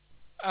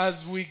as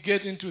we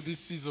get into this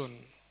season,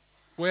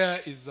 where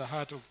is the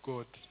heart of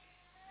God?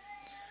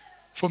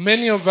 For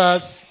many of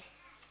us,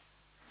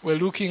 we're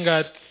looking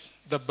at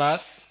the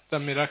birth, the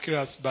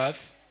miraculous birth,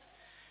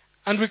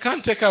 and we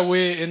can't take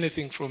away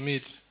anything from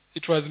it.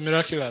 It was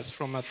miraculous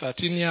from a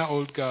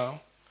 13-year-old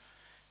girl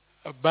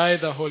by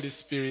the Holy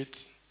Spirit.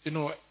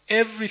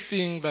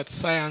 Everything that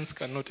science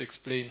cannot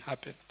explain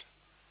happened.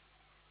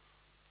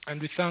 And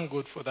we thank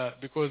God for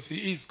that because He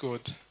is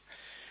God.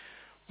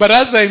 But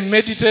as I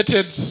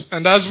meditated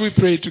and as we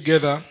prayed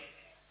together,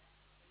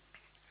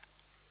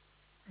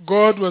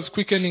 God was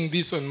quickening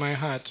this on my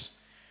heart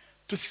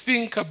to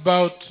think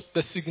about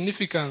the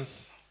significance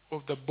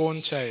of the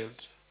born child.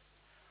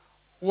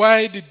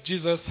 Why did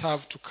Jesus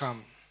have to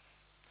come?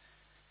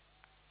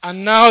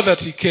 And now that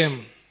He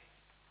came,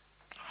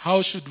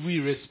 how should we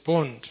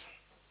respond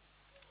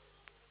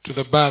to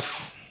the birth?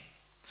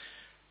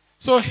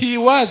 So He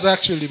was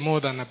actually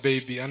more than a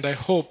baby, and I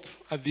hope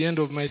at the end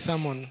of my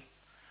sermon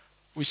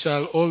we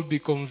shall all be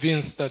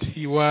convinced that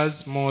He was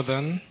more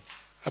than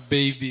a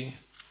baby.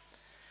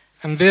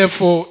 And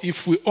therefore, if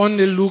we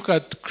only look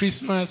at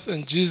Christmas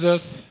and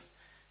Jesus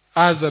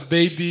as a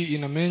baby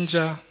in a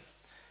manger,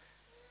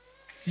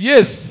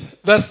 yes,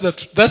 that's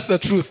the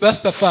truth,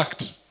 that's the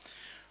fact.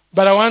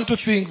 But I want to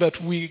think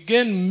that we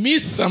again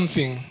miss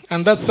something,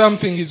 and that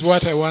something is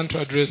what I want to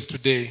address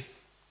today.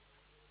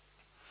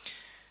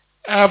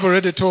 I have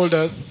already told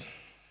us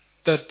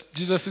that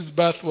Jesus'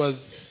 birth was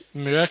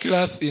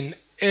miraculous in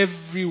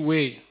every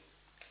way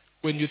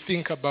when you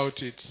think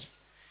about it.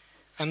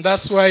 And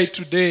that's why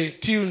today,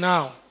 till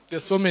now,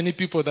 there's so many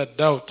people that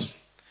doubt.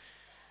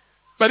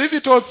 But if you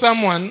told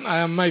someone, I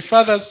am my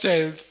father's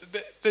child,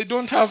 they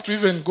don't have to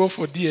even go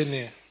for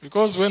DNA.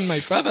 Because when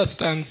my father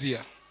stands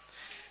here,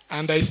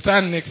 and I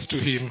stand next to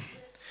him,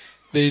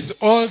 there is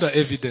all the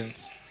evidence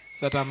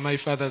that I'm my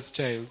father's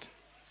child.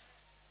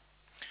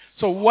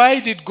 So why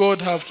did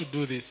God have to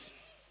do this?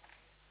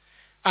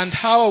 And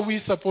how are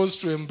we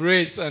supposed to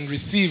embrace and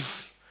receive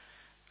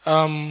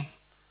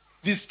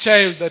this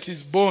child that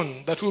is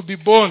born, that will be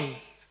born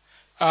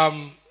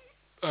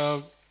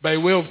by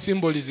way of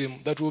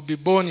symbolism, that will be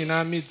born in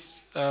our midst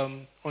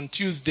on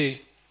Tuesday?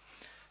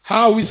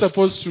 How are we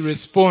supposed to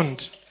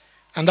respond?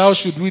 And how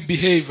should we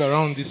behave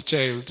around this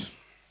child?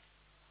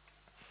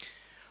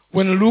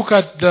 When we look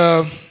at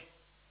the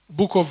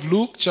book of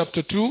Luke,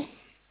 chapter 2,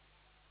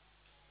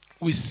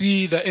 we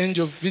see the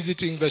angel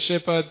visiting the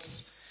shepherds.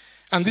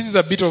 And this is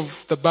a bit of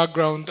the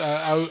background.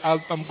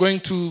 I'm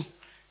going to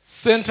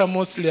center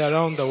mostly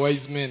around the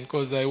wise men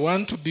because I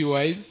want to be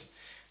wise.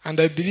 And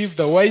I believe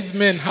the wise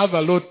men have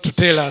a lot to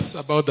tell us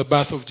about the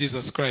birth of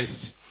Jesus Christ.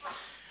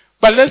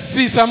 But let's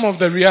see some of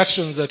the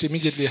reactions that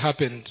immediately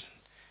happened.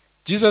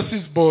 Jesus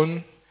is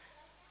born.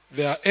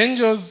 There are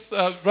angels,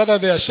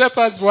 there are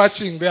shepherds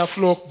watching their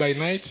flock by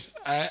night.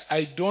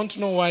 I don't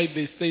know why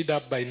they stayed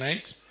up by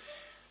night.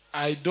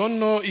 I don't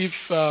know if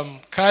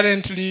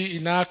currently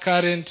in our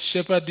current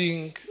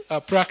shepherding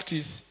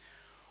practice,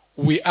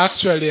 we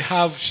actually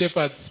have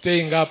shepherds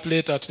staying up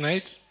late at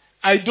night.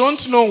 I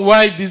don't know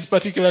why these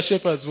particular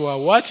shepherds were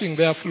watching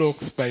their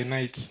flocks by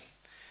night.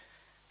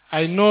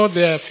 I know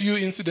there are a few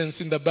incidents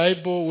in the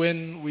Bible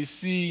when we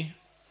see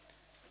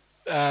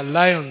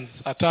lions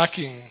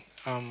attacking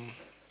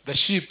the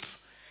sheep.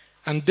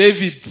 And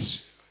David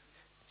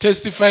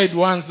testified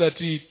once that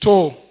he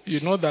tore,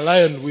 the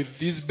lion with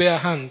his bare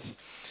hands.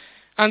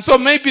 And so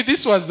maybe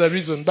this was the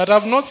reason. But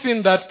I've not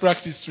seen that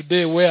practice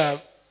today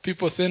where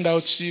people send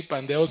out sheep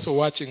and they're also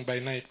watching by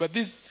night. But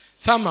this,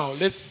 somehow,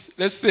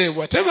 let's say,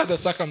 whatever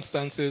the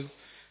circumstances,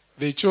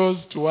 they chose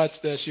to watch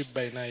their sheep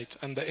by night.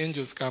 And the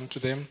angels come to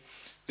them.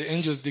 The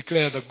angels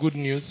declare the good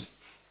news.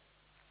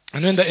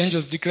 And when the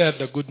angels declare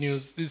the good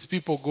news, these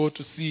people go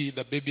to see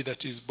the baby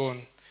that is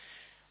born.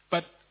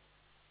 But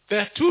there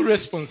are two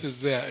responses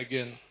there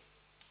again.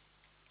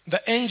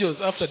 The angels,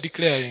 after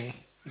declaring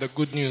the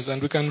good news,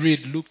 and we can read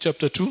Luke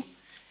chapter 2.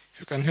 If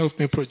you can help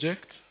me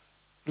project.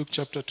 Luke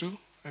chapter 2.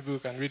 Maybe we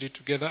can read it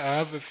together. I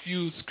have a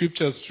few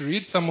scriptures to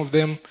read. Some of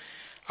them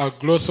I'll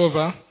gloss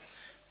over.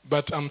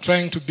 But I'm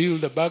trying to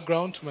build a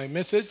background to my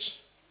message.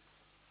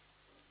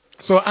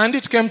 So, and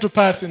it came to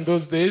pass in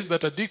those days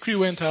that a decree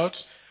went out.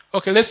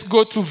 Okay, let's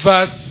go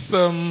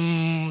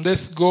to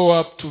let's go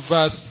up to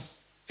verse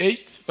 8.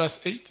 Verse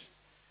 8.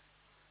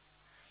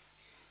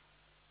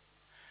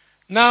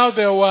 Now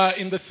there were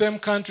in the same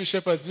country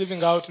shepherds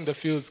living out in the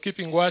fields,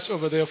 keeping watch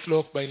over their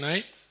flock by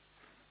night.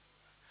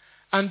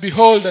 And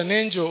behold, an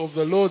angel of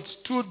the Lord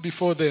stood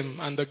before them,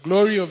 and the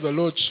glory of the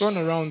Lord shone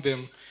around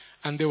them,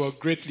 and they were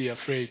greatly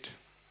afraid.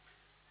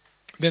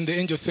 Then the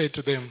angel said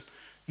to them,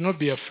 "Do not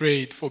be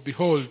afraid, for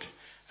behold,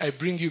 I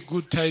bring you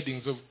good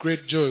tidings of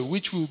great joy,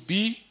 which will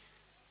be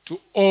to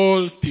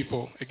all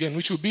people." Again,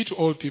 which will be to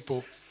all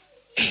people.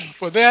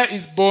 "For there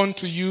is born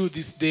to you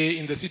this day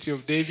in the city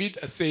of David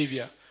a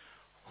Savior,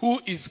 who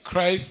is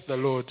Christ the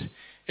Lord."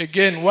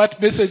 Again,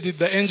 what message did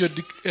the angel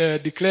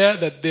declare?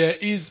 That there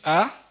is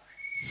a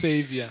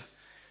Savior.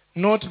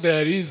 Not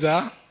there is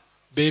a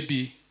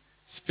baby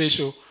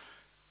special.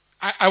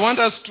 I want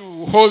us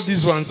to hold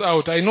these ones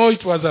out. I know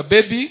it was a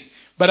baby,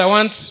 but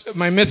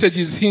my message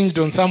is hinged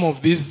on some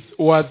of these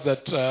words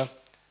that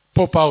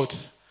pop out.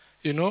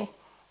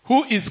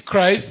 Who is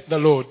Christ the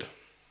Lord?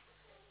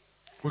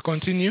 We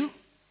continue.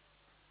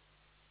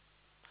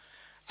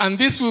 And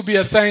this will be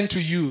a sign to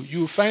you. You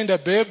will find a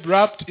babe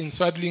wrapped in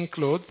swaddling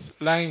clothes,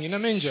 lying in a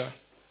manger.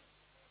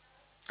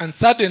 And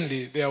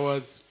suddenly there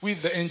was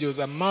with the angels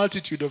a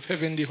multitude of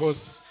heavenly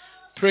hosts,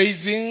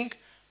 praising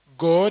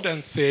God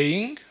and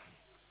saying,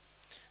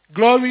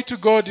 Glory to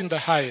God in the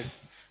highest,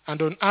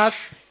 and on earth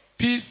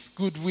peace,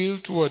 goodwill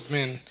toward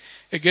men.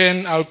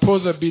 Again, I'll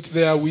pause a bit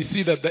there. We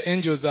see that the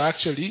angels are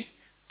actually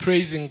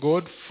praising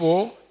God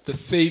for the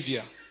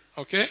Savior.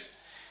 Okay?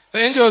 The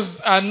angels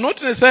are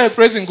not necessarily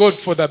praising God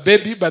for the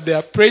baby, but they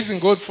are praising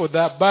God for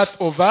the birth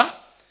of a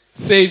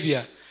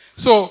Savior.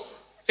 So,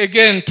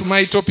 again, to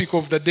my topic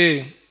of the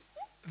day,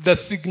 the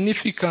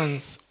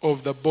significance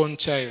of the born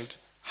child.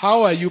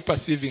 How are you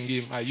perceiving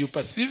him? Are you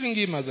perceiving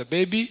him as a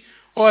baby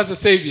or as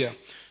a Savior?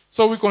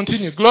 So we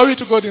continue. Glory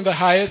to God in the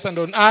highest, and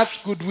on earth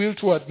goodwill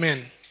toward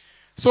men.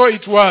 So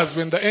it was,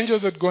 when the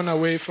angels had gone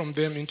away from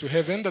them into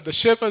heaven, that the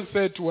shepherds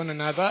said to one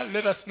another,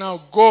 Let us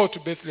now go to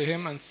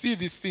Bethlehem and see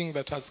this thing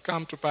that has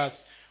come to pass,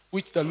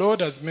 which the Lord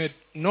has made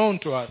known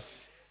to us.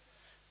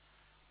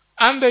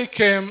 And they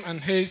came and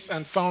haste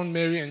and found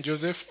Mary and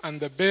Joseph and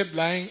the babe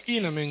lying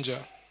in a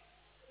manger.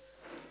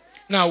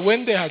 Now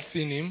when they had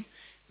seen him,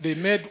 they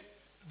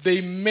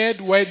made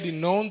widely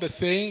known the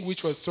saying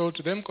which was told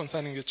to them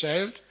concerning the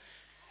child.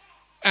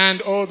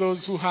 And all those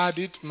who heard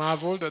it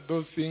marveled at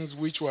those things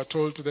which were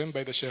told to them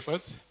by the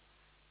shepherds.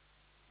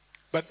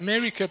 But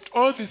Mary kept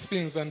all these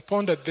things and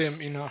pondered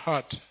them in her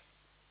heart.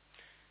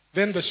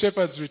 Then the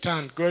shepherds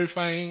returned,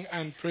 glorifying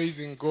and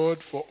praising God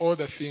for all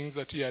the things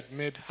that he had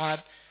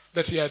heard,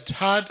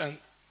 and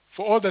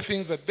for all the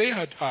things that they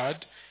had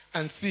heard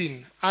and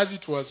seen, as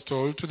it was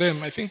told to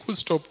them. I think we'll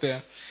stop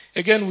there.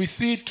 Again, we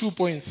see 2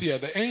 points here.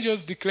 The angels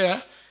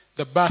declare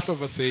the birth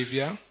of a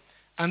Savior,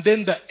 and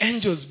then the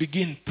angels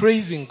begin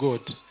praising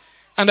God.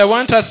 And I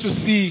want us to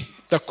see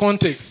the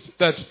context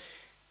that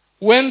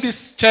when this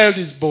child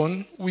is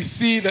born, we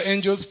see the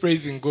angels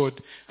praising God.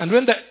 And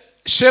when the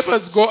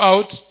shepherds go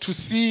out to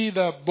see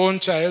the born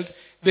child,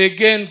 they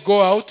again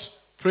go out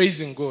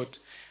praising God.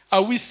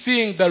 Are we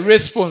seeing the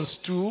response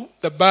to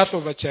the birth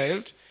of a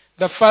child?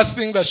 The first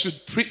thing that should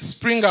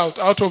spring out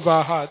of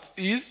our hearts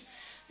is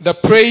the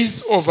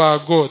praise of our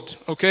God.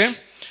 Okay?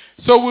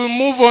 So we'll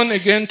move on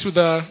again to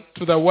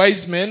the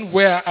wise men,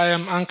 where I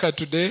am anchored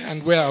today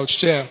and where I'll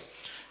share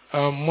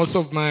most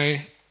of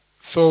my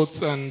thoughts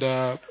and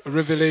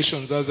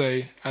revelations as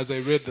I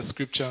read the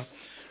scripture.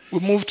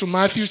 We'll move to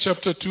Matthew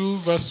chapter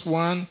 2, verse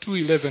 1 to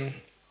 11.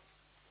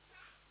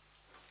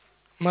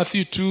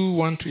 Matthew 2,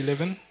 1 to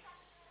 11.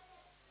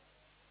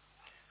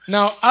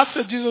 Now,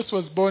 after Jesus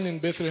was born in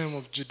Bethlehem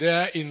of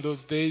Judea in those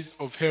days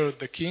of Herod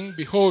the king,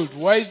 behold,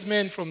 wise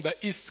men from the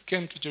east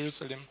came to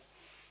Jerusalem,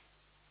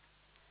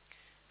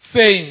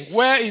 saying,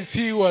 Where is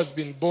he who has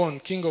been born,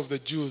 King of the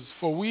Jews?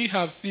 For we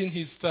have seen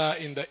his star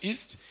in the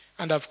east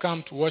and have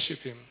come to worship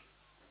him.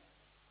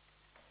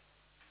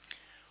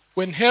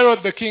 When Herod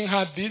the king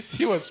heard this,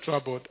 he was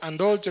troubled, and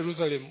all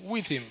Jerusalem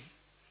with him.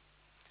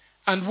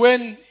 And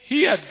when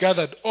he had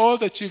gathered all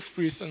the chief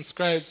priests and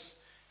scribes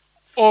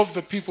of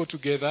the people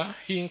together,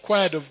 he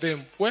inquired of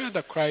them where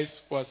the Christ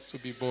was to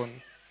be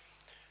born.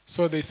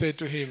 So they said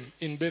to him,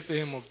 In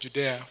Bethlehem of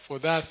Judea, for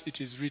thus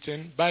it is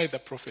written by the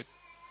prophet,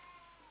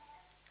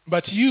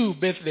 But you,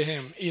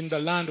 Bethlehem, in the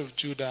land of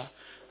Judah,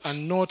 are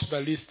not the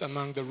least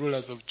among the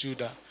rulers of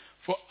Judah.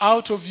 For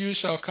out of you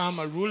shall come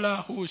a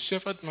ruler who will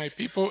shepherd my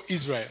people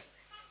Israel.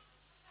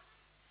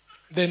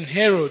 Then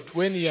Herod,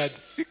 when he had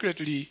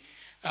secretly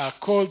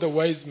called the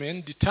wise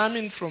men,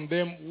 determined from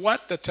them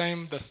what the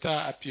time the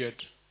star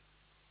appeared.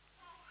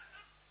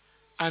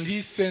 And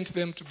he sent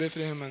them to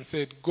Bethlehem and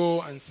said,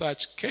 Go and search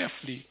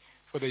carefully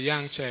for the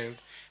young child.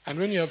 And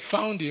when you have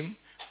found him,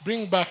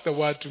 bring back the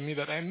word to me,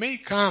 that I may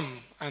come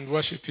and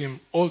worship him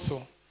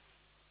also.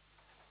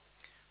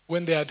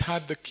 When they had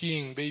heard the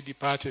king, they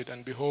departed,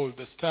 and behold,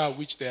 the star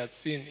which they had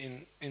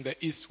seen in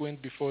the east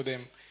went before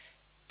them,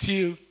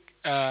 till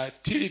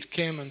it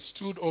came and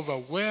stood over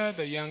where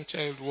the young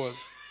child was.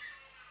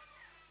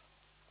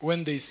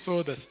 When they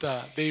saw the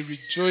star, they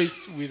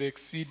rejoiced with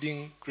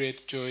exceeding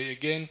great joy.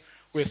 Again,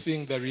 we're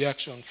seeing the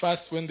reaction.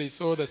 First, when they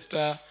saw the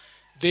star,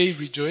 they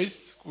rejoiced.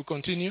 We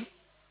continue.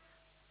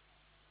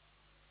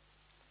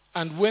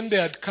 And when they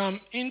had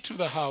come into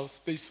the house,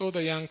 they saw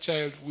the young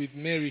child with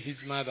Mary his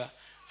mother,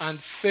 and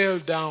fell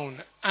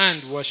down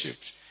and worshipped.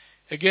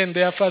 Again,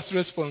 their first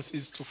response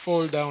is to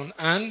fall down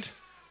and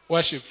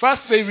worship.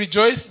 First they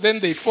rejoice, then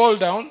they fall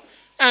down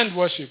and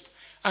worship.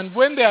 And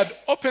when they had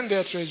opened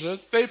their treasures,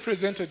 they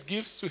presented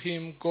gifts to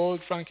him, gold,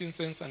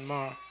 frankincense, and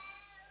myrrh.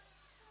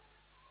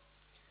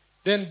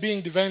 Then,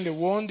 being divinely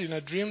warned in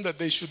a dream that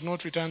they should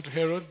not return to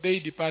Herod, they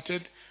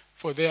departed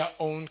for their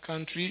own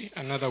country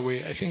another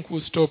way. I think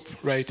we'll stop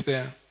right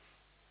there.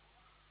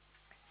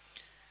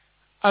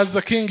 As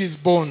the king is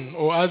born,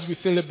 or as we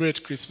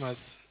celebrate Christmas,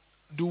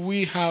 do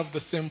we have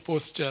the same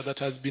posture that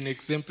has been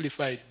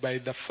exemplified by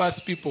the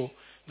first people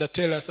that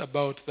tell us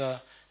about the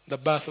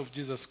birth of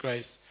Jesus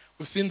Christ?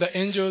 We've seen the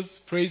angels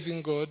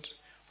praising God.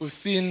 We've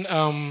seen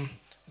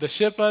the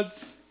shepherds,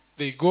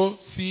 they go,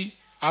 see,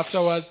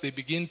 afterwards they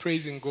begin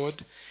praising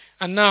God.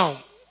 And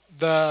now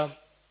the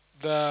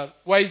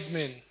wise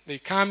men, they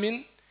come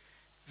in,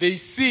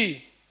 they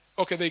see,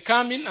 okay, they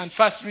come in and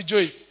first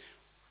rejoice.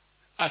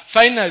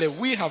 Finally,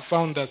 we have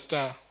found the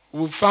star.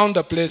 We've found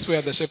a place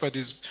where the shepherd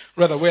is,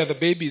 rather where the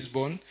baby is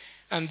born.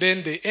 And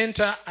then they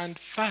enter and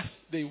first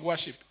they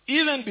worship,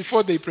 even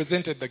before they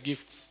presented the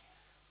gifts.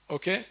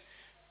 Okay?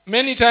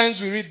 Many times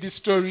we read this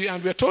story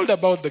and we're told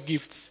about the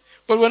gifts,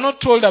 but we're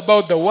not told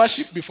about the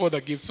worship before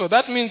the gifts. So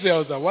that means there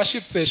was a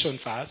worship session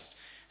first,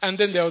 and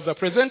then there was a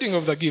presenting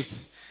of the gifts.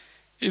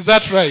 Is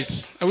that right?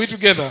 Are we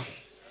together?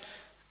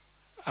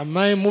 Am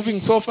I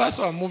moving so fast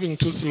or am I moving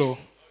too slow?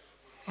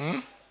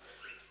 Huh?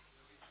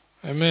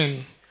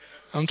 Amen.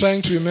 I'm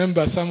trying to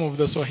remember some of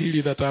the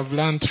Swahili that I've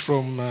learned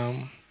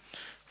from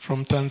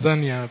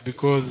Tanzania,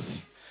 because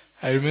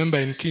I remember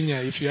in Kenya,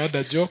 if you had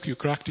a joke, you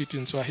cracked it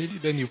in Swahili,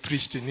 then you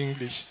preached in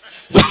English.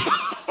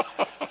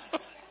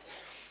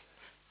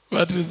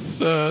 But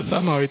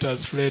somehow it has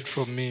fled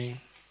from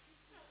me.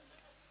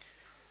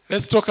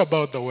 Let's talk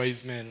about the wise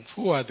men.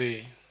 Who are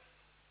they?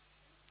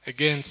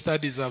 Again,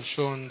 studies have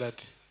shown that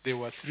there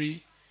were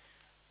three.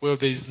 Well,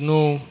 there is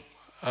no...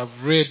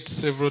 I've read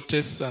several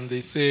texts and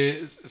they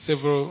say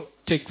several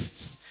texts,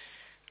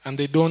 and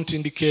they don't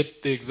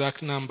indicate the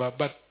exact number,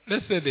 but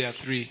let's say there are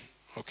three,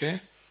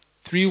 okay?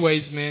 3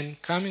 wise men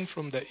coming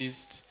from the east.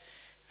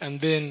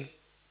 And then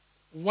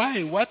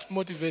why? What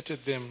motivated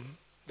them?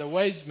 The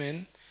wise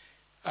men,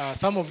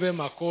 some of them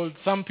are called,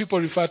 some people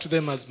refer to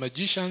them as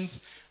magicians,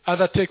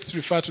 other texts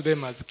refer to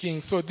them as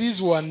kings. So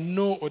these were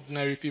no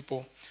ordinary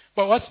people.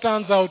 But what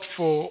stands out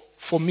for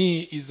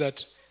me is that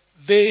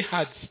they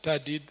had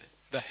studied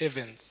the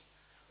heavens,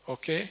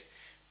 okay?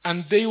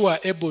 And they were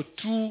able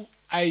to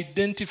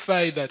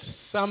identify that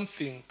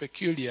something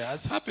peculiar has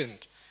happened.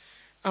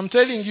 I'm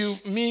telling you,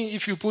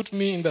 if you put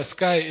me in the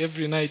sky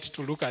every night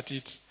to look at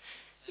it,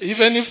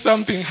 even if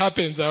something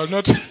happens, I'll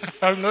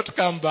not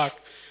come back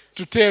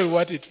to tell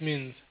what it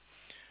means.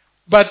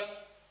 But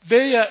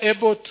they are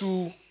able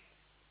to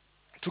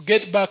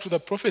get back to the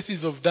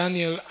prophecies of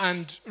Daniel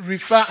and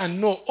refer and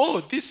know,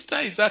 this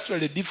star is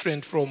actually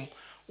different from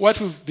what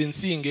we've been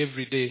seeing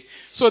every day.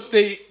 So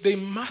they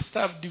must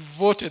have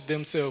devoted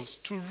themselves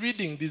to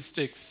reading these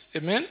texts.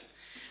 Amen?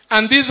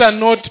 And these are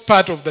not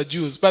part of the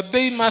Jews, but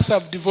they must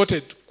have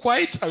devoted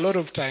quite a lot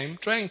of time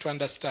trying to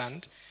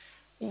understand,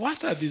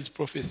 what are these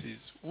prophecies?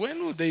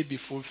 When will they be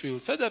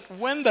fulfilled? So that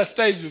when the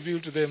star is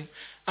revealed to them,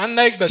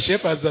 unlike the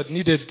shepherds that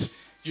needed,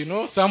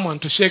 someone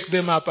to shake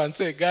them up and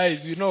say, guys,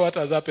 you know what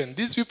has happened.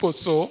 These people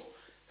saw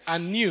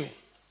and knew.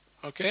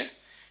 Okay?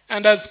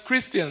 And as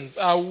Christians,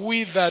 are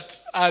we that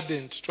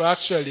ardent to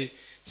actually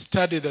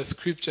study the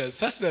scriptures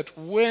such that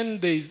when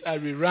there is a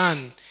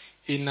rerun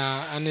in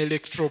an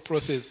electoral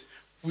process,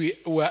 we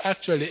are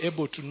actually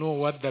able to know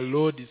what the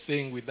Lord is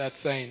saying with that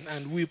sign,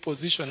 and we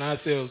position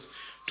ourselves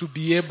to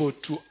be able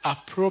to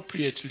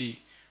appropriately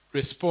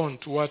respond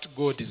to what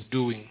God is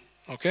doing.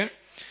 Okay?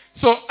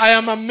 So I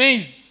am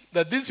amazed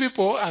that these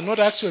people are not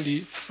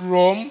actually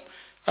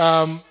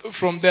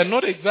they're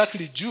not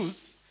exactly Jews.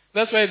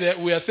 That's why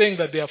we are saying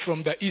that they are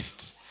from the east.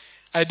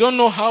 I don't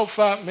know how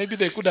far. Maybe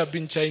they could have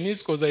been Chinese,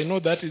 because I know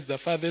that is the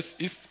farthest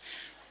east.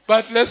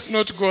 But let's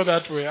not go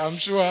that way. I'm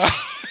sure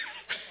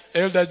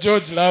Elder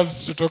George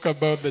loves to talk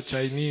about the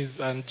Chinese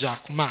and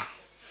Jack Ma.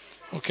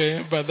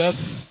 Okay? But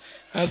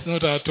that's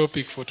not our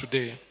topic for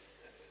today.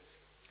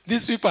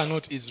 These people are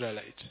not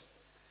Israelites.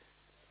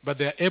 But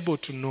they are able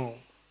to know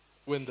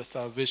when the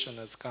salvation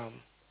has come.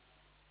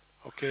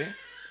 Okay?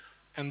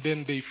 And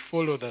then they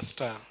follow the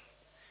star.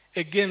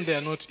 Again, they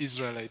are not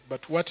Israelite,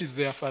 but what is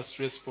their first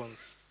response?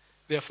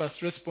 Their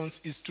first response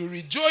is to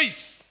rejoice.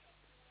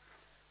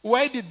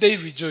 Why did they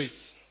rejoice?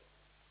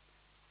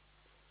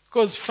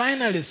 Because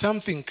finally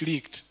something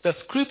clicked. The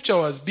scripture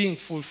was being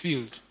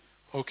fulfilled.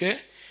 Okay?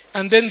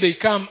 And then they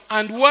come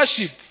and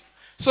worship.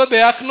 So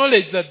they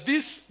acknowledge that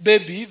this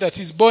baby that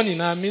is born in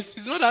our midst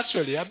is not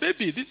actually a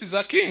baby. This is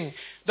a king.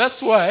 That's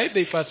why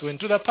they first went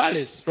to the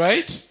palace,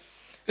 right?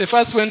 They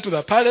first went to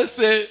the palace,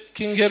 say,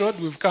 King Herod,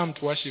 we've come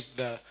to worship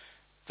the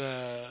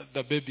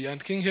baby.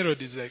 And King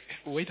Herod is like,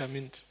 wait a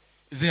minute,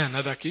 is there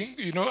another king?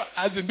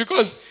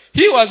 Because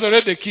he was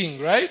already king,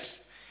 right?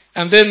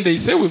 And then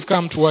they say, we've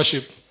come to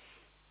worship,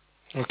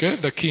 okay,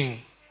 the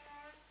king.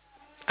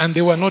 And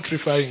they were not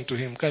referring to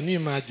him. Can you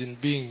imagine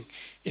being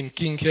in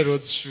King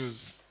Herod's shoes?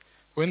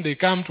 When they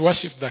come to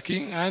worship the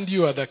king, and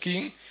you are the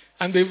king,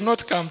 and they've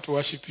not come to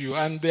worship you,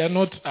 and they are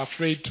not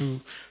afraid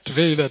to tell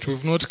you that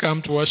we've not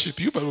come to worship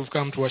you, but we've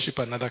come to worship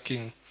another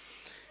king.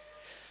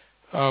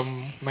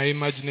 My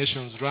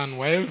imaginations run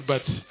wild,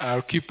 but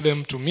I'll keep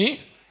them to me.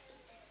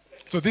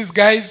 So these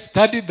guys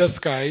studied the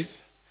skies,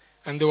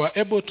 and they were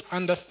able to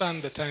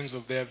understand the times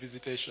of their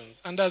visitations.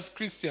 And as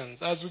Christians,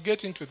 as we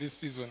get into this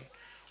season,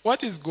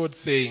 what is God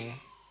saying?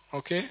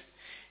 Okay?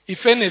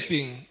 if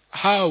anything,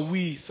 how are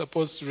we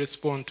supposed to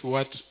respond to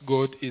what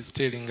God is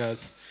telling us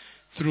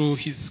through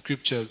his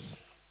scriptures?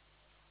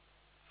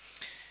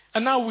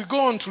 And now we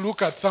go on to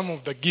look at some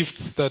of the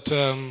gifts that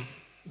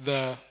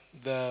the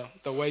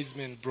wise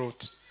men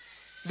brought.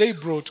 They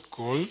brought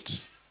gold,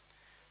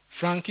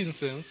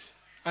 frankincense,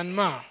 and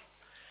myrrh.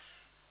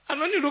 And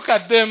when you look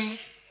at them,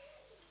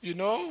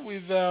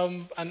 with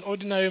an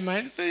ordinary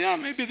mind, say, yeah,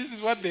 maybe this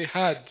is what they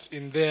had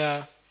in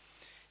their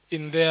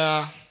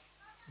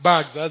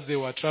bags as they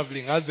were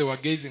traveling, as they were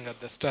gazing at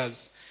the stars.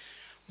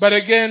 But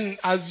again,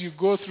 as you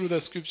go through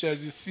the scriptures,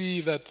 you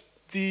see that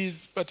these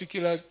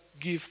particular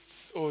gifts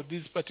or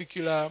these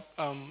particular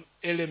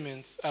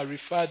elements are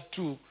referred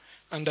to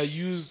and are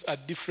used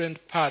at different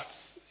parts,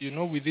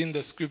 within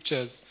the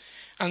scriptures.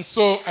 And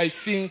so I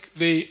think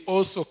they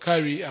also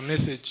carry a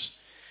message.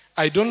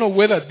 I don't know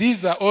whether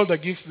these are all the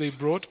gifts they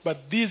brought,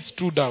 but these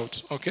stood out,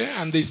 okay?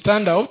 And they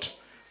stand out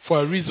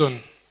for a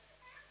reason.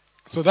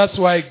 So that's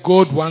why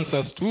God wants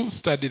us to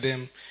study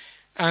them.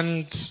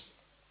 And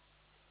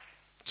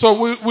so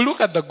we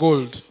look at the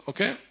gold,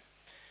 okay?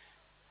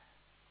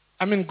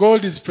 I mean,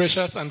 gold is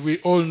precious, and we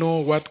all know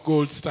what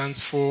gold stands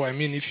for. I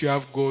mean, if you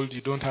have gold,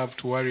 you don't have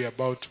to worry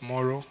about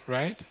tomorrow,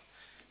 right?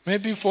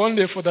 Maybe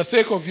only for the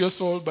sake of your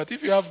soul, but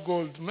if you have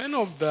gold, many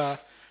of the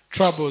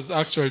troubles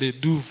actually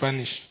do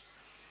vanish,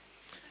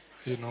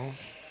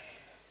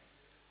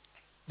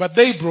 But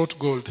they brought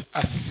gold,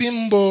 a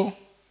symbol.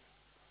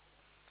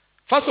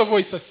 First of all,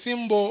 it's a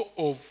symbol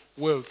of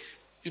wealth.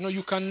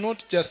 You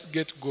cannot just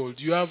get gold.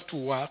 You have to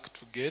work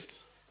to get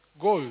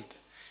gold.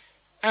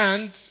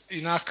 And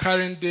in our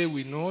current day,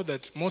 we know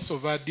that most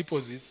of our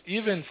deposits,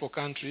 even for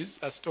countries,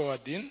 are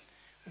stored in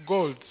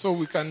gold. So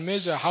we can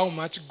measure how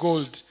much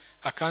gold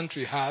a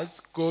country has,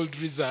 gold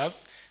reserve.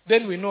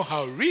 Then we know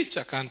how rich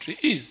a country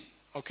is.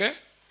 Okay?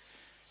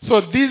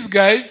 So these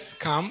guys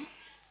come,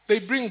 they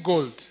bring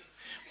gold.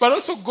 But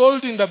also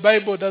gold in the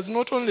Bible does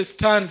not only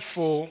stand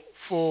for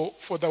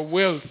the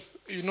wealth.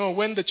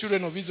 When the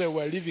children of Israel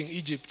were leaving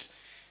Egypt,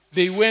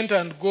 they went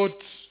and got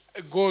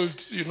gold,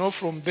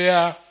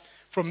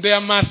 from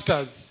their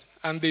masters,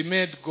 and they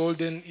made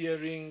golden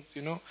earrings,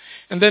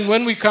 And then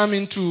when we come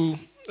into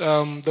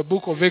the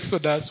book of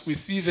Exodus,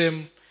 we see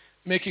them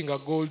making a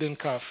golden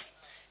calf.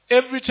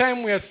 Every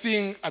time we are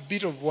seeing a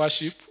bit of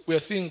worship, we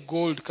are seeing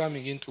gold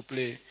coming into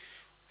play.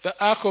 The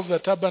Ark of the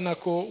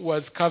Tabernacle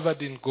was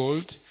covered in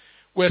gold.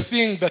 We're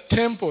seeing the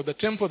temple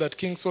that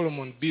King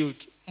Solomon built.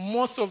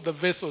 Most of the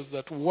vessels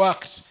that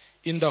worked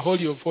in the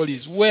Holy of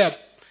Holies, where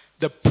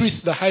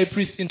the high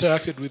priest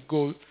interacted with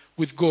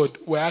God,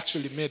 were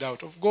actually made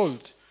out of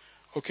gold.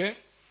 Okay?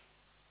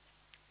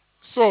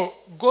 So,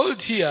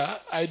 gold here,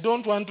 I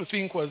don't want to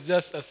think was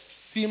just a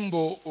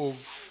symbol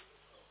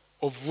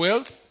of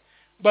wealth,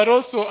 but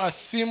also a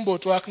symbol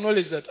to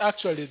acknowledge that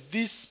actually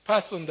this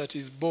person that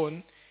is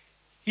born,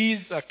 he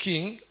is a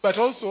king, but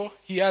also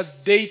he has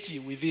deity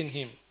within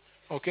him.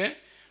 Okay?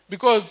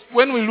 Because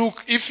when we look,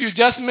 if you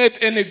just made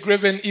any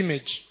graven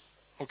image,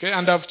 okay,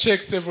 and I've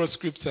checked several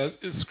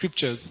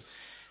scriptures,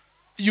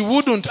 you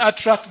wouldn't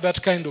attract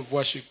that kind of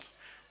worship.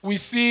 We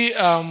see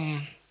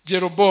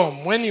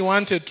Jeroboam, when he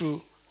wanted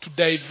to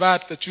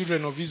divert the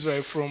children of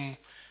Israel from,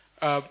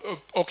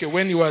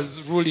 when he was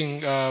ruling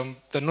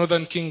the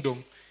northern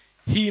kingdom,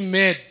 he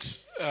made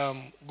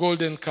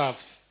golden calves.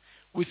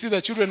 We see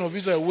the children of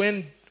Israel,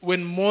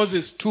 when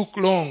Moses took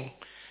long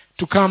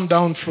to come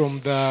down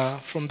from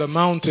the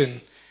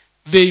mountain,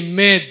 they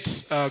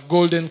made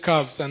golden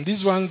calves. And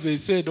these ones, they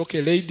said,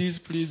 okay, ladies,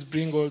 please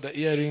bring all the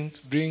earrings,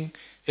 bring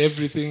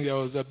everything. There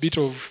was a bit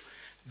of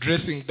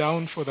dressing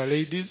down for the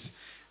ladies.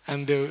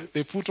 And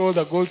they put all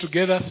the gold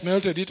together,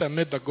 smelted it, and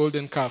made the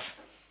golden calf.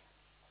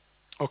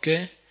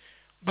 Okay?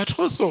 But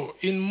also,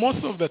 in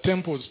most of the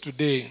temples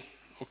today,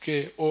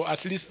 okay, or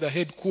at least the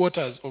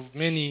headquarters of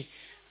many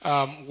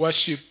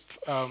worship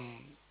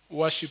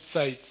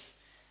sites,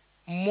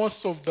 most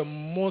of the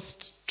most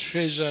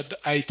treasured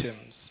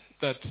items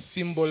that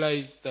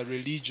symbolize the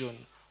religion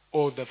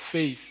or the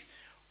faith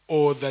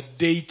or the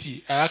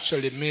deity are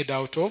actually made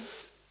out of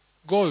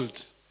gold.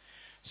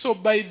 So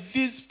by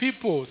these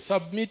people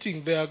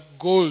submitting their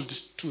gold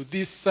to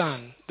this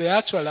sun, they're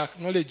actually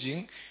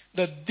acknowledging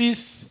that this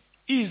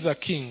is a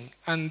king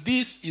and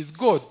this is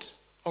God.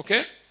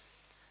 Okay?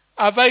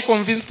 Have I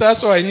convinced us,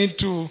 or I need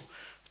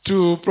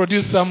to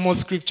produce some more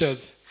scriptures?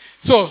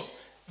 So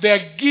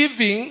they're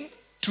giving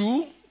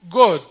to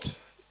God.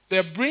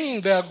 They're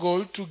bringing their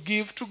gold to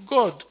give to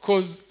God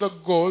because the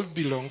gold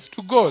belongs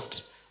to God.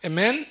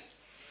 Amen?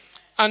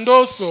 And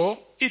also,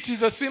 it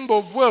is a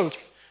symbol of wealth.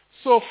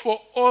 So for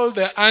all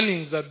the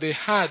earnings that they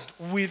had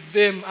with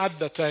them at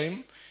the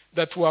time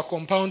that were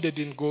compounded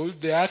in gold,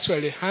 they're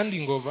actually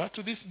handing over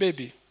to this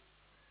baby.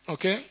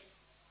 Okay?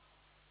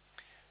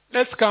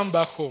 Let's come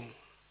back home.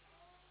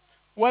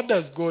 What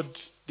does God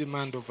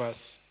demand of us?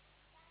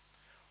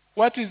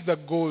 What is the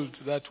gold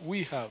that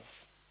we have?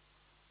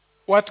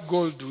 What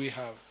gold do we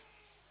have?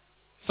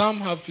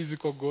 Some have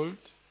physical gold,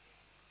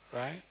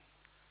 right?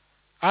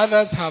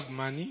 Others have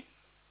money.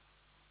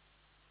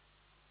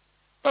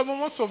 But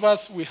most of us,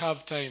 we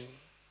have time.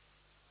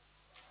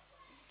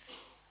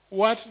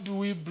 what do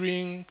we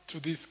bring to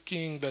this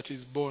king that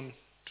is born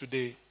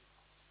today?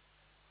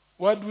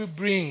 What do we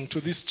bring to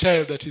this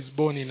child that is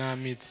born in our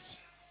midst?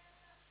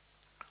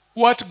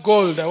 What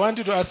gold, I want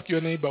you to ask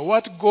your neighbor,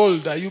 what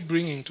gold are you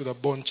bringing to the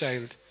born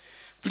child?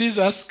 Please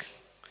ask.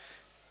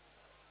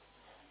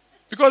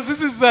 Because this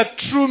is the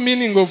true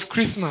meaning of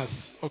Christmas,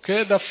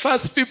 okay? The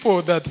first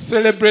people that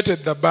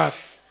celebrated the birth,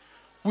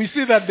 we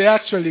see that they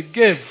actually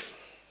gave,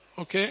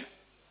 okay?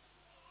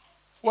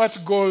 What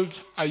gold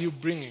are you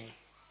bringing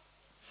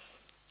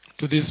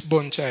to this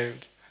born child?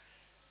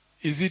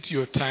 Is it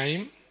your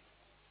time?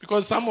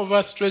 Because some of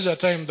us treasure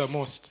time the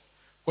most.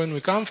 When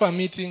we come for a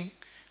meeting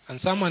and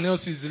someone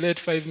else is late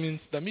 5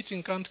 minutes, the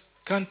meeting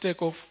can't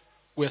take off.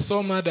 We're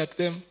so mad at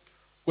them.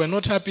 We're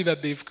not happy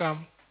that they've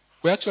come.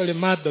 We're actually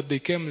mad that they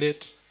came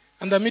late.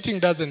 And the meeting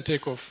doesn't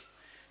take off.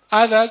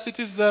 Others, it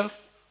is the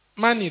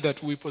money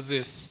that we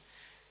possess.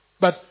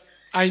 But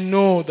I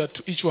know that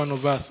to each one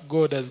of us,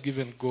 God has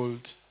given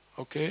gold.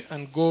 Okay?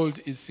 And gold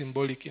is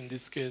symbolic in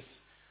this case.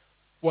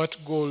 What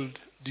gold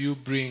do you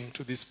bring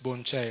to this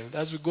born child?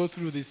 As we go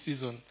through this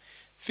season,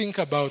 think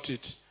about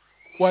it.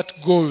 What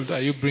gold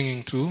are you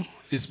bringing to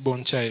this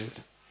born child?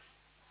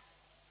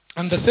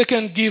 And the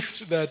second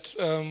gift that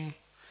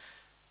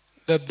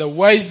the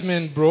wise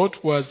men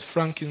brought was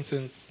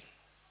frankincense.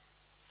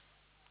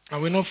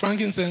 And we know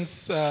frankincense,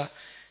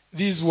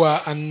 these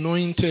were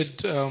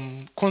anointed,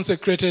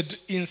 consecrated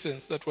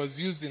incense that was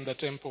used in the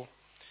temple.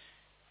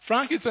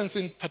 Frankincense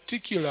in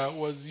particular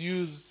was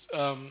used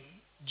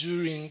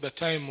during the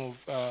time of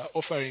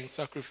offering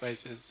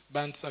sacrifices,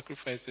 burnt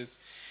sacrifices.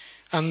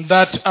 And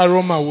that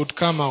aroma would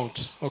come out,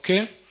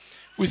 okay?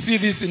 We see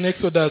this in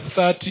Exodus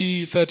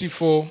 30,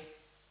 34.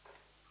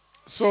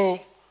 So,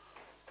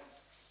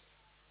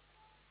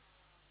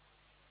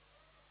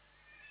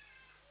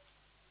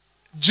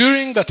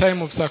 during the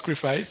time of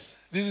sacrifice,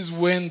 this is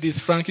when this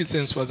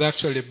frankincense was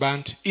actually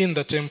burnt in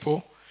the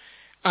temple.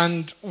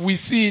 And we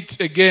see it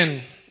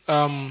again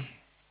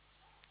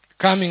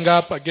coming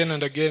up again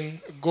and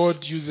again.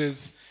 God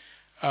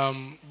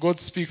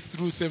speaks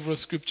through several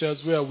scriptures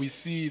where we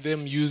see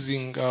them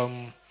using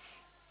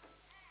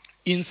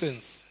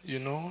incense,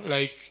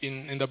 like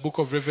in the book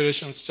of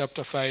Revelations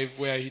chapter 5,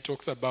 where he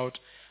talks about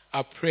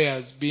our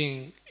prayers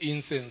being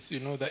incense,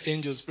 the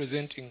angels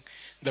presenting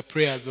the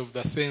prayers of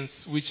the saints,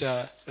 which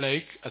are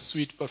like a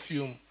sweet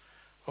perfume.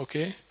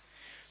 Okay?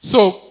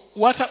 So,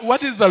 what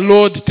is the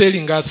Lord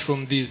telling us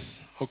from this?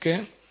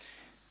 Okay?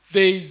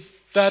 There is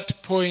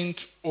that point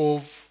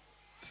of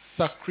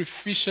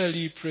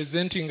sacrificially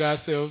presenting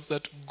ourselves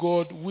that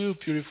God will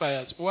purify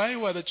us. Why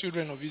were the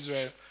children of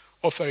Israel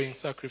offering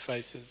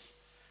sacrifices?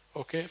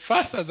 Okay?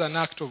 First as an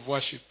act of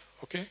worship.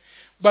 Okay?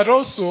 But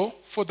also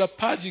for the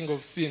purging of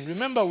sin.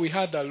 Remember, we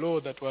had a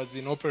law that was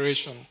in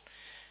operation.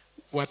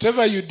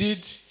 Whatever you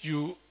did,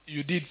 you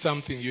did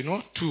something,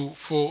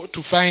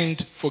 to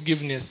find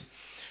forgiveness.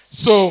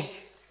 So,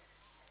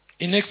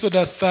 in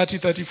Exodus 30,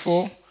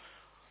 34,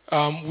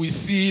 we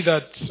see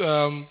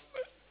that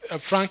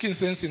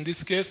frankincense in this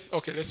case,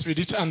 okay, let's read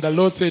it. And the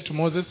Lord said to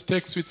Moses,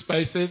 take sweet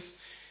spices,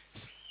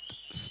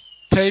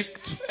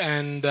 staked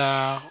and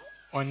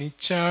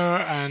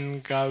onycha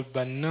and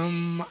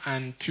galbanum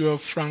and pure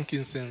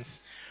frankincense.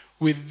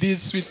 With these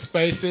sweet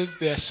spices,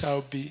 there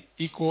shall be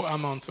equal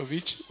amounts of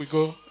each. We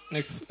go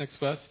next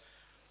verse.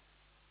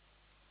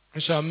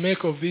 We shall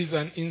make of these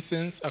an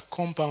incense, a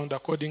compound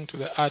according to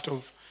the art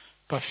of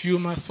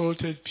perfumer,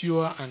 salted,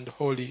 pure, and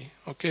holy.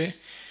 Okay?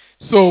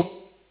 So,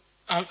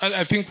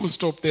 I think we'll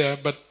stop there,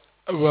 but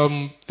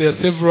there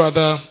are several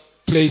other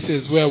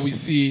places where we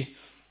see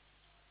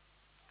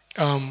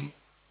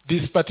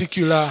this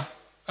particular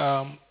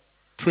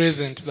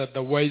present that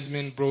the wise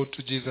men brought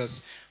to Jesus,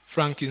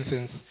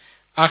 frankincense,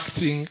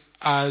 acting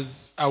as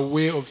a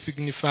way of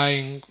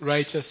signifying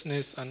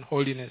righteousness and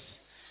holiness.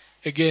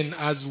 Again,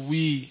 as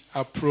we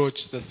approach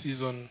the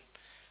season,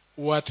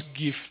 what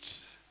gift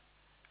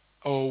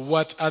or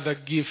what other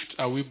gift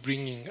are we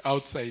bringing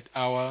outside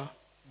our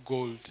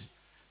gold?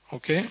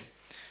 Okay?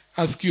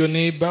 Ask your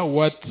neighbor,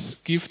 what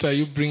gift are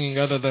you bringing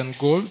other than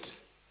gold?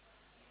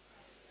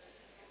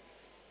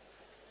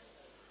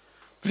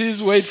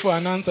 Please wait for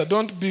an answer.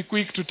 Don't be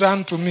quick to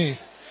turn to me.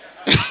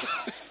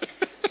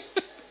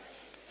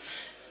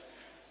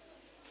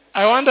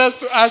 I want us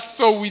to ask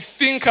so we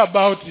think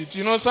about it.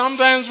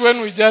 Sometimes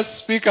when we just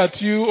speak at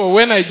you or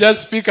when I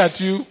just speak at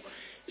you,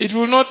 it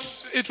will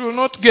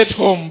not get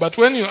home. But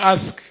when you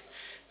ask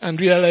and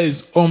realize,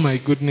 oh my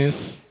goodness,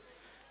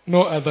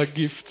 no other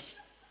gift.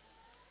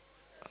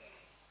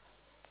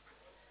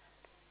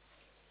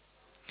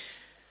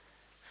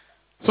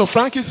 So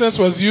frankincense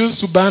was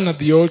used to burn at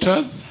the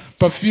altars.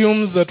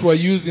 Perfumes that were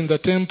used in the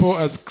temple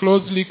as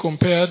closely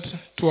compared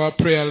to our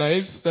prayer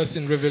lives. That's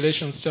in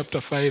Revelations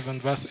chapter 5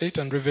 and verse 8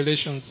 and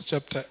Revelations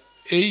chapter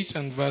 8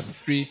 and verse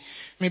 3.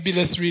 Maybe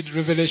let's read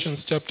Revelations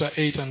chapter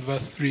 8 and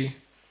verse 3.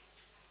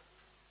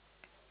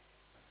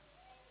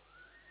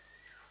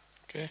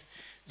 Okay.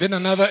 Then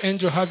another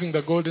angel having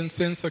the golden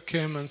censer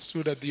came and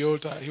stood at the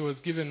altar. He was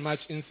given much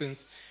incense,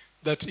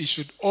 that he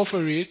should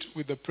offer it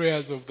with the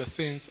prayers of the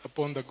saints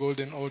upon the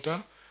golden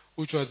altar,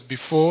 which was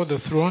before the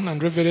throne.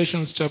 And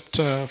Revelation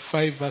chapter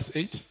 5 verse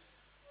 8.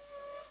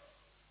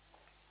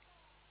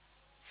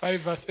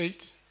 5 verse 8.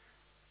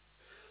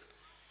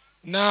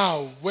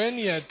 Now, when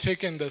he had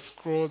taken the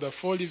scroll, the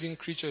 4 living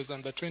creatures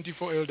and the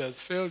 24 elders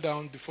fell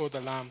down before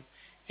the Lamb,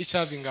 each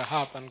having a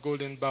harp and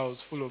golden bowls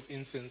full of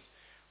incense,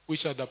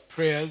 which are the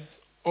prayers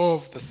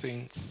of the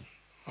saints.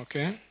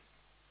 Okay?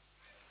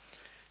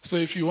 So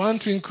if you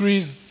want to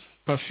increase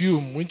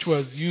perfume, which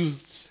was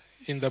used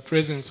in the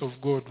presence of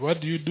God,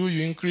 what do?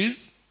 You increase?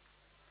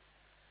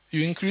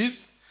 You increase?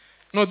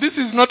 No, this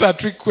is not a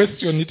trick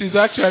question. It is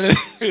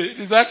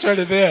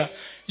actually there.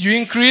 You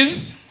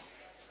increase?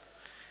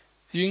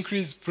 You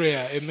increase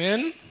prayer.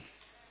 Amen?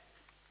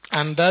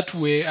 And that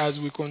way, as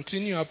we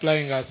continue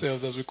applying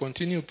ourselves, as we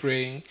continue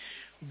praying,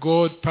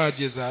 God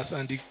purges us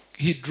and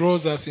He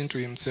draws us into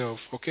Himself.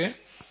 Okay?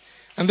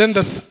 And then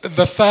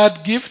the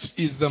third gift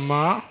is the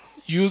myrrh,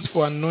 used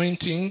for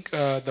anointing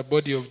the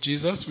body of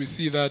Jesus. We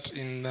see that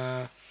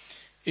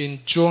in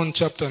John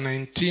chapter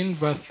 19,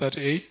 verse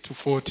 38 to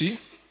 40.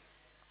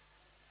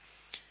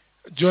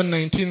 John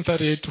 19,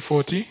 38 to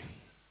 40.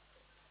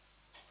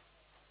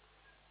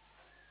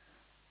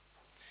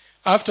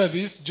 After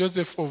this,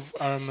 Joseph of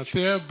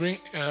Arimathea,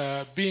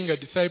 being a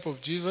disciple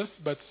of Jesus,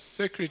 but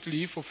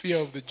secretly for fear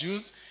of the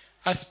Jews,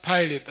 asked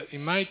Pilate that he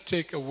might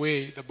take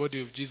away the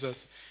body of Jesus.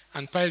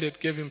 And Pilate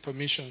gave him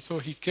permission. So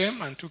he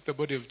came and took the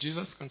body of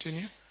Jesus.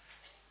 Continue.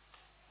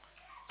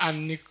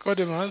 And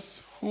Nicodemus,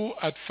 who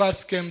at first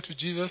came to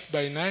Jesus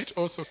by night,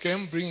 also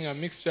came, bringing a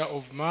mixture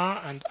of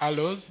myrrh and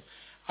aloes,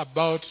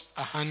 about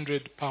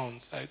 100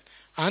 pounds. Right?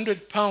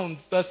 100 pounds,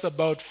 that's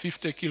about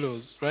 50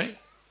 kilos, right?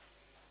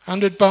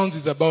 100 pounds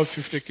is about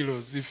 50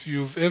 kilos. If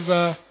you've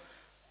ever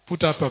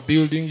put up a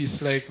building,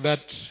 it's like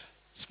that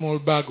small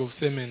bag of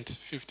cement,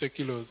 50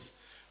 kilos.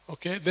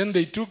 Okay? Then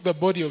they took the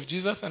body of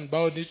Jesus and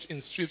bound it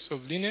in strips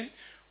of linen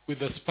with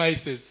the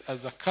spices as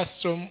a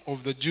custom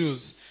of the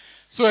Jews.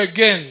 So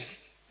again,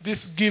 this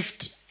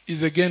gift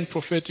is again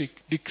prophetic,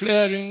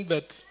 declaring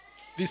that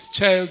this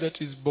child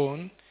that is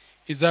born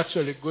is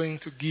actually going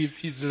to give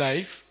his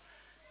life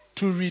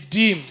to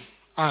redeem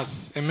us.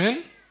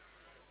 Amen?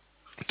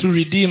 To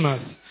redeem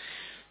us.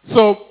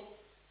 So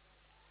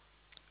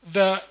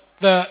the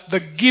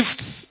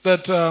gifts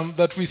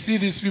that we see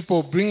these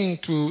people bringing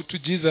to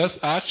Jesus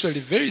are actually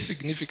very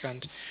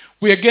significant.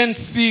 We again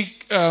see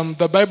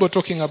the Bible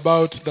talking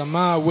about the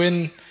myrrh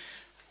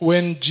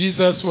when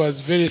Jesus was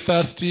very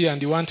thirsty and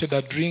he wanted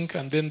a drink,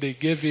 and then they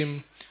gave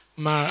him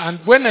myrrh.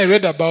 And when I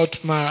read about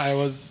myrrh, I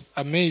was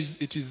amazed.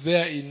 It is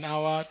there in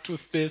our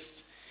toothpaste.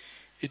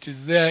 It is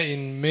there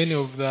in many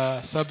of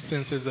the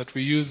substances that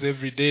we use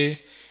every day.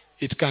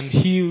 It can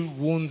heal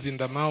wounds in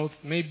the mouth.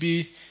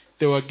 Maybe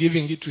they were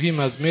giving it to him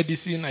as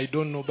medicine. I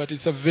don't know. But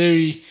it's a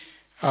very,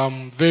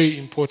 very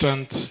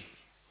important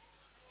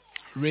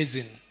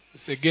resin.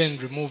 It's again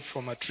removed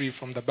from a tree,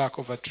 from the bark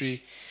of a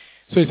tree.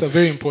 So it's a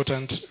very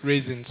important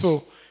resin.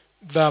 So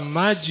the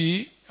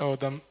Magi, or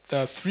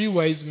the 3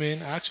 wise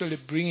men, are actually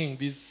bringing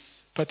this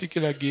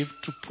particular gift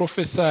to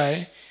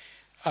prophesy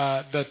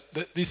that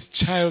this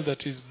child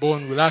that is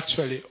born will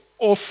actually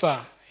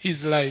offer his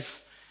life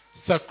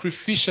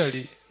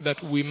sacrificially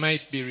that we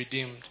might be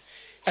redeemed.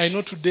 I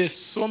know today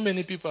so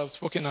many people have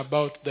spoken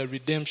about the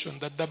redemption,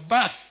 that the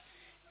birth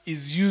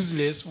is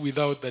useless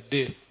without the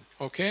death.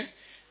 Okay?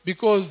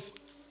 Because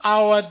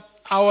our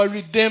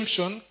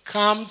redemption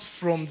comes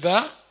from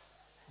the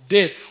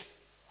death.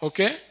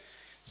 Okay?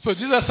 So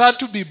Jesus had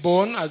to be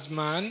born as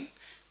man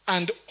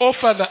and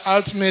offer the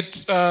ultimate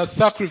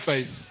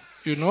sacrifice,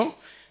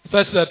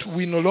 such that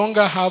we no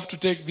longer have to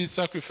take these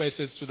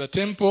sacrifices to the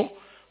temple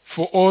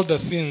for all the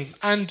sins.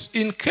 And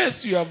in case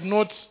you have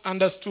not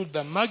understood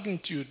the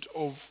magnitude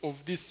of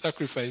this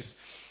sacrifice,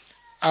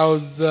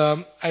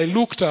 I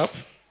looked up.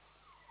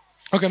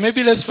 Okay,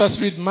 maybe let's first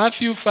read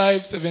Matthew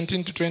 5,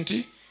 17 to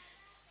 20.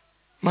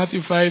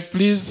 Matthew 5,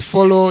 please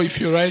follow. If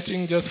you're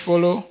writing, just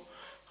follow.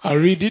 I'll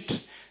read it.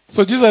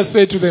 So Jesus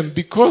said to them,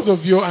 because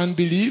of your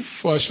unbelief,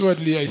 for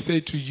assuredly I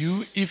say to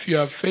you, if you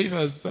have faith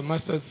as a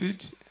mustard seed.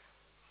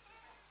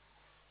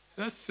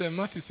 That's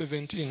Matthew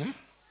 17, eh?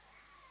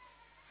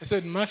 I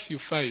said Matthew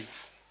 5.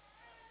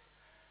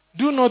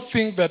 Do not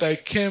think that I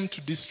came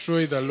to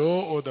destroy the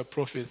law or the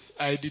prophets.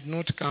 I did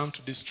not come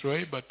to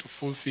destroy, but to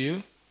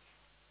fulfill.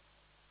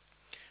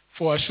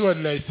 For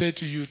assuredly I say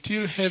to you,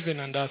 till heaven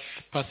and earth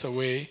pass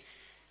away,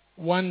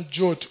 one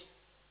jot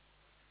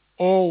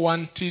or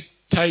one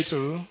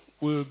title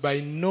will by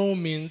no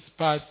means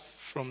pass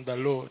from the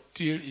law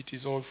till it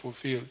is all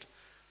fulfilled.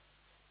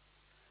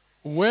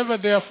 Whoever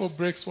therefore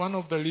breaks one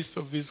of the least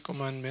of these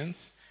commandments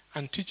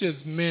and teaches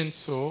men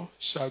so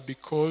shall be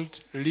called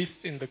least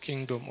in the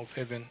kingdom of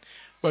heaven.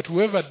 But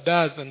whoever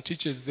does and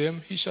teaches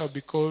them, he shall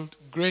be called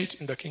great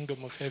in the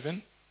kingdom of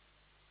heaven.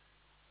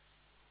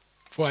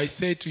 For I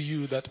say to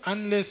you that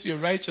unless your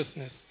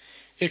righteousness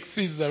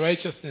exceeds the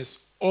righteousness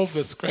of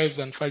the scribes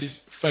and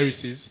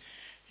Pharisees,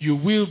 you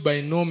will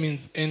by no means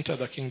enter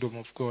the kingdom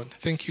of God.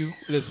 Thank you.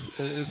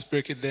 Let's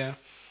break it there.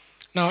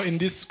 Now, in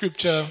this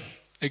scripture,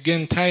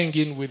 again tying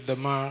in with the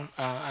mar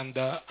and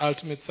the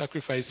ultimate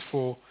sacrifice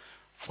for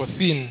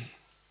sin,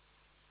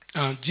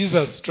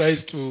 Jesus tries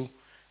to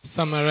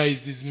summarize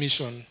his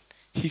mission.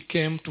 He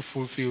came to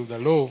fulfill the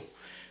law.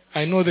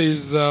 I know there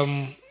is,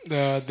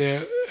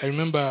 I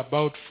remember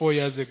about 4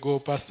 years ago,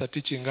 Pastor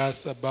teaching us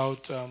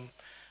about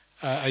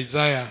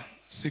Isaiah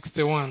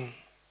 61.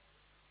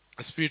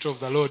 The Spirit of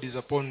the Lord is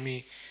upon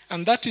me.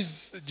 And that is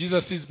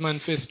Jesus'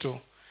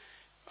 manifesto.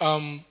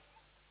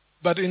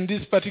 But in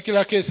this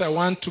particular case, I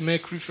want to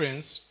make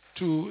reference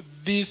to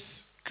this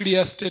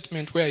clear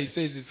statement where he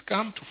says he's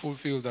come to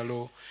fulfill the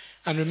law.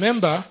 And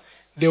remember,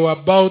 there were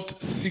about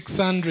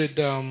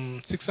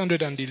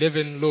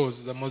 611 laws,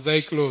 the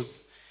Mosaic laws.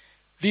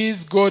 These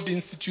God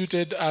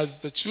instituted as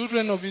the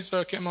children of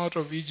Israel came out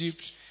of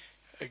Egypt,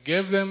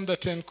 gave them the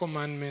 10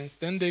 Commandments.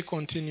 Then they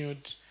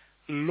continued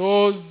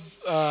laws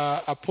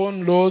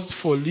upon laws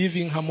for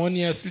living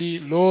harmoniously,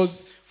 laws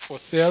for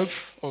self,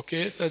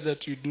 okay, so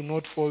that you do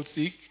not fall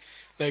sick.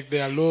 Like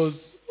there are laws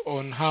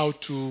on how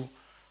to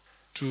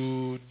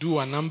do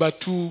a number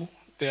 2.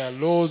 There are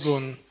laws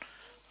on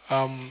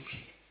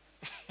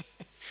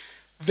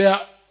there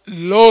are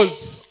laws,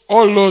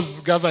 all laws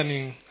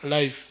governing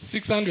life,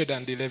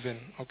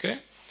 611, okay?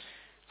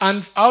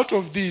 And out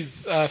of these,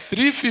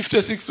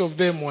 356 of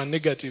them were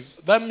negatives.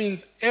 That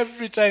means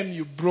every time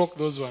you broke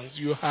those ones,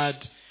 you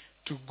had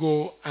to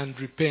go and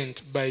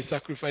repent by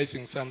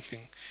sacrificing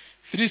something.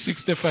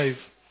 365.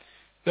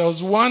 There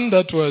was one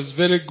that was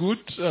very good,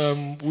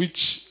 which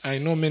I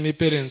know many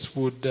parents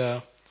would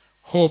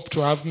hope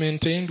to have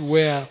maintained,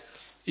 where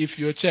if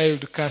your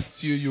child casts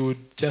you, you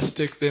would just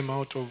take them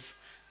out of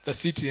the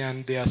city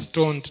and they are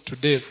stoned to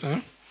death.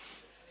 Huh?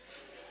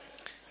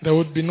 There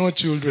would be no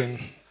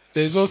children.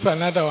 There is also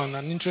another one,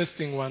 an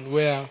interesting one,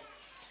 where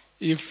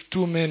if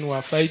 2 men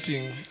were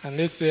fighting, and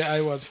let's say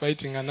I was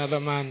fighting another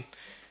man,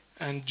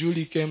 and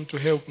Julie came to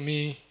help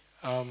me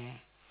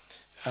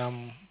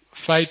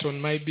fight on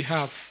my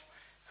behalf,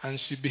 and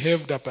she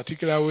behaved a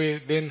particular way,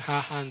 then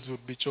her hands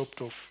would be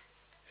chopped off,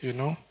 you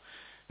know.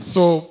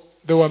 So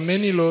there were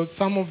many laws.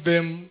 Some of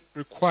them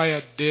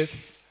required death.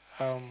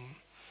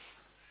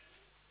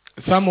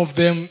 Some of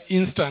them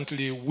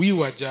instantly we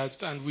were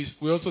judged, and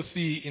we also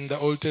see in the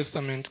Old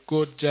Testament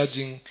God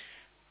judging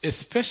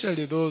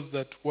especially those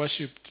that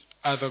worshipped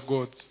other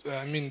gods.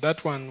 I mean,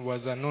 that one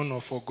was an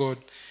honor for God,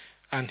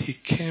 and he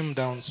came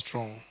down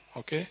strong,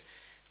 okay?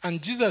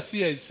 And Jesus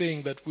here is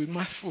saying that we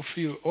must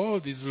fulfill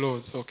all these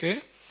laws,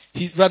 okay?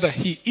 He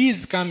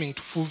is coming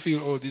to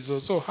fulfill all these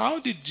laws. So how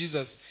did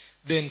Jesus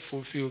then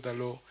fulfill the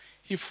law?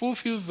 He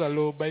fulfills the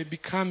law by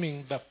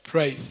becoming the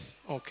price,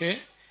 okay?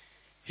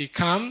 He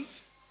comes,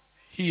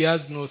 he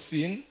has no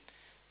sin,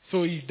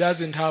 so he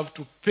doesn't have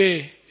to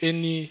pay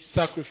any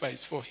sacrifice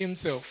for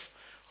himself,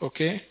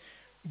 okay?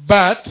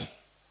 But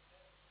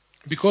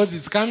because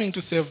he's coming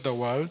to save the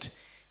world,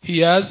 he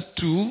has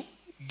to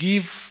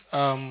give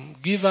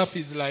up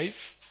his life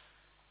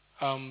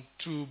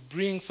to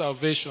bring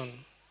salvation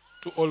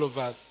to all of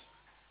us.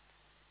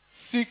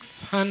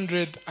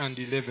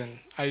 611.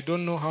 I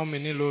don't know how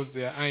many laws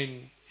there are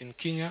in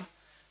Kenya.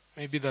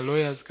 Maybe the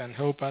lawyers can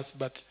help us.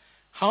 But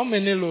how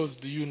many laws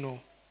do you know?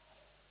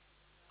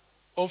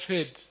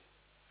 Offhead.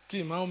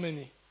 Tim, how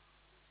many?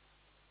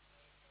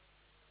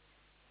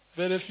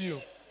 Very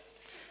few.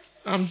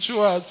 I'm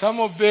sure some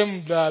of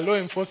them, the law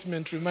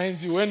enforcement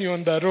reminds you when you're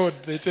on the road,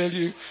 they tell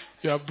you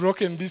you have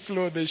broken this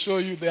law. They show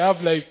you, they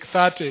have like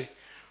 30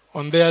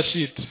 on their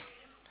sheet.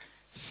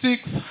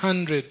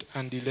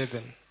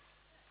 611.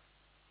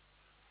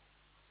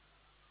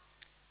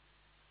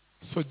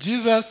 So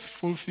Jesus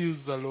fulfills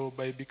the law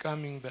by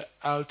becoming the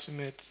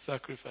ultimate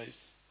sacrifice,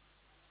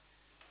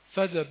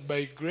 such that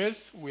by grace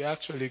we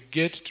actually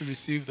get to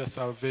receive the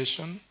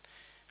salvation,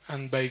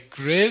 and by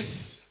grace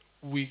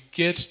we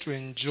get to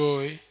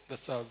enjoy the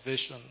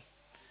salvation.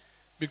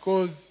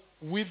 Because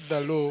with the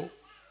law,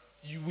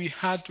 we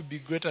had to be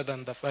greater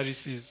than the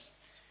Pharisees.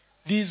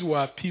 These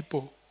were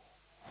people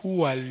who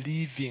were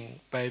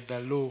living by the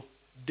law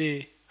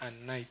day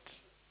and night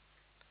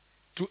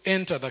to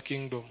enter the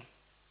kingdom.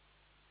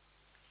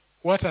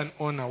 What an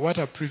honor, what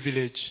a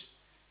privilege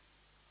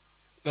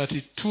that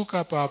he took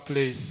up our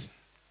place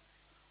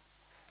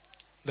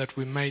that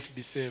we might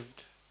be saved.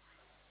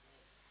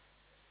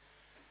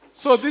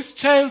 So this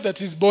child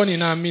that is born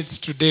in our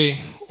midst today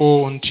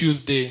or on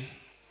Tuesday,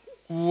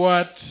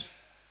 what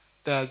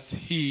does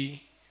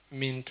he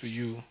mean to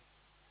you?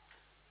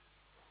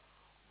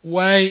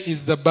 Why is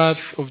the birth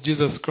of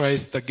Jesus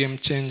Christ the game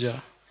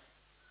changer?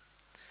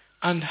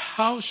 And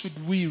how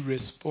should we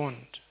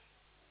respond?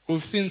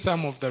 We've seen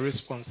some of the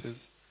responses.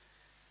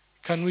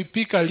 Can we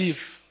pick a leaf?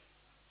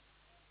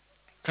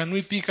 Can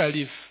we pick a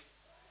leaf?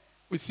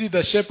 We see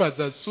the shepherds,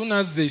 as soon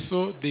as they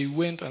saw, they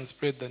went and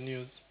spread the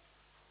news.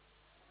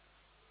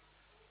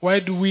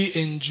 Why do we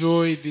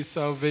enjoy this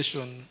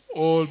salvation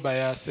all by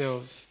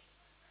ourselves?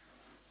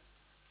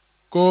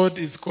 God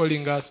is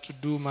calling us to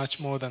do much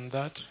more than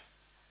that.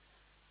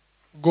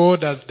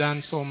 God has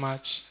done so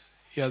much.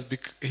 He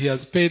has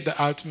paid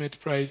the ultimate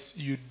price.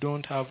 You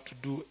don't have to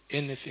do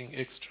anything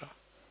extra.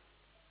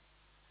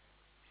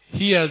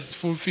 He has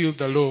fulfilled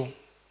the law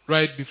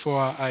right before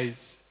our eyes.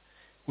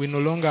 We no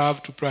longer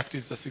have to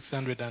practice the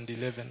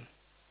 611.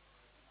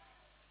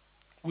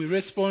 We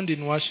respond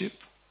in worship.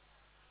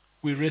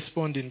 We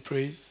respond in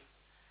praise.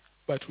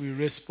 But we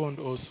respond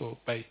also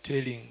by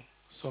telling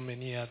so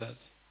many others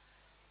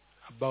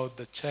about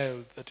the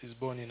child that is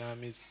born in our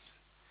midst.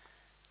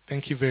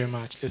 Thank you very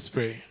much. Let's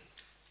pray.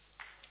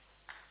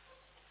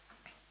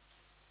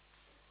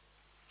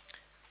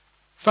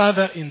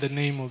 Father, in the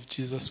name of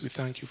Jesus, we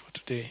thank you for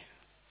today.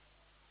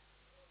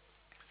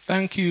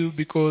 Thank you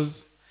because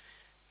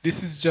this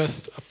is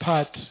just a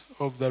part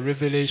of the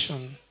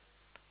revelation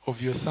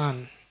of your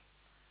Son.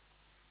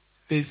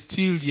 There's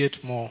still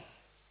yet more.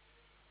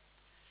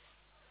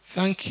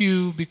 Thank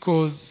you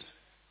because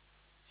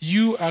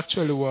you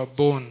actually were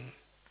born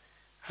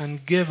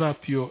and gave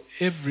up your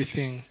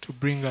everything to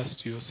bring us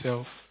to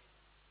yourself.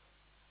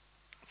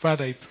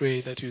 Father, I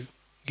pray that you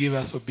give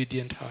us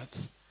obedient hearts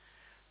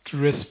to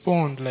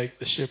respond like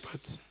the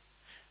shepherds,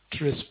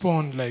 to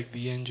respond like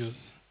the angels,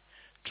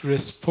 to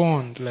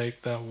respond like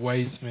the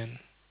wise men.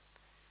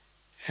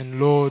 And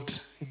Lord,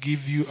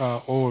 give you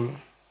our all.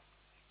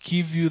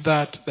 Give you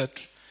that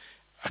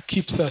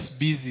keeps us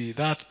busy,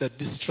 that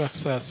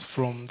distracts us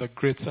from the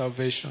great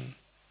salvation.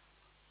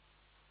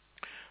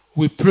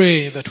 We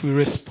pray that we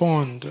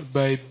respond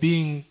by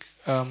being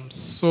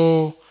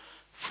so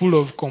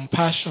full of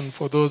compassion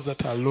for those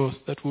that are lost,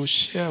 that we'll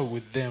share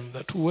with them,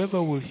 that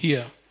whoever will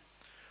hear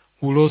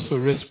will also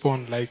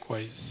respond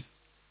likewise.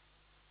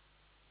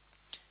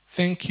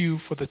 Thank you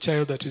for the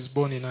child that is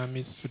born in our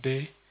midst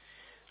today.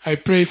 I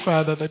pray,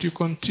 Father, that you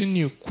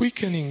continue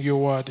quickening your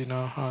word in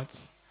our hearts,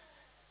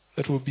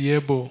 that we'll be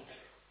able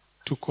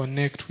to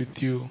connect with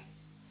you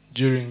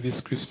during this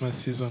Christmas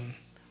season.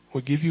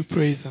 We give you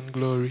praise and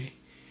glory.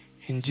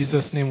 In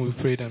Jesus' name we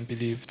prayed and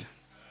believed.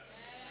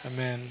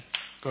 Amen.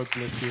 God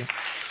bless you.